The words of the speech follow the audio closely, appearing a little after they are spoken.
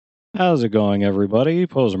How's it going, everybody?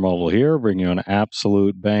 Pozermobil here, bringing you an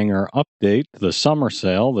absolute banger update to the summer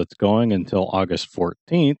sale that's going until August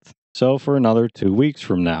 14th, so for another 2 weeks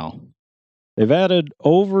from now. They've added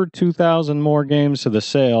over 2,000 more games to the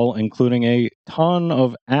sale, including a ton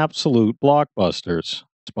of absolute blockbusters.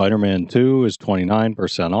 Spider-Man 2 is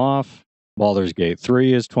 29% off. Baldur's Gate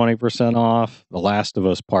 3 is 20% off. The Last of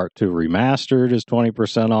Us Part 2 Remastered is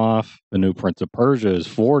 20% off. The new Prince of Persia is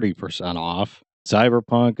 40% off.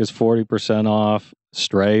 Cyberpunk is 40% off.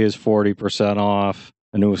 Stray is 40% off.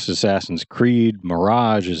 The newest Assassin's Creed,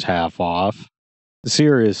 Mirage, is half off.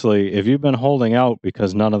 Seriously, if you've been holding out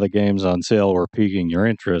because none of the games on sale were piquing your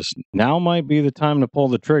interest, now might be the time to pull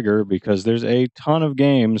the trigger because there's a ton of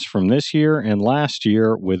games from this year and last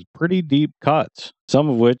year with pretty deep cuts, some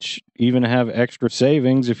of which even have extra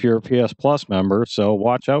savings if you're a PS Plus member, so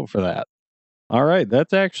watch out for that. All right,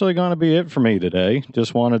 that's actually going to be it for me today.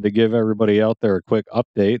 Just wanted to give everybody out there a quick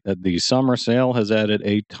update that the summer sale has added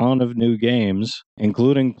a ton of new games,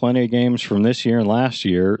 including plenty of games from this year and last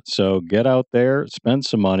year. So get out there, spend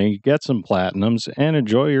some money, get some platinums, and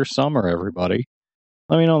enjoy your summer, everybody.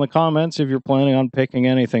 Let me know in the comments if you're planning on picking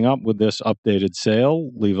anything up with this updated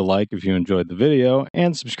sale. Leave a like if you enjoyed the video,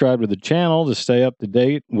 and subscribe to the channel to stay up to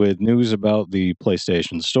date with news about the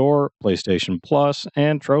PlayStation Store, PlayStation Plus,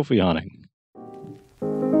 and trophy hunting.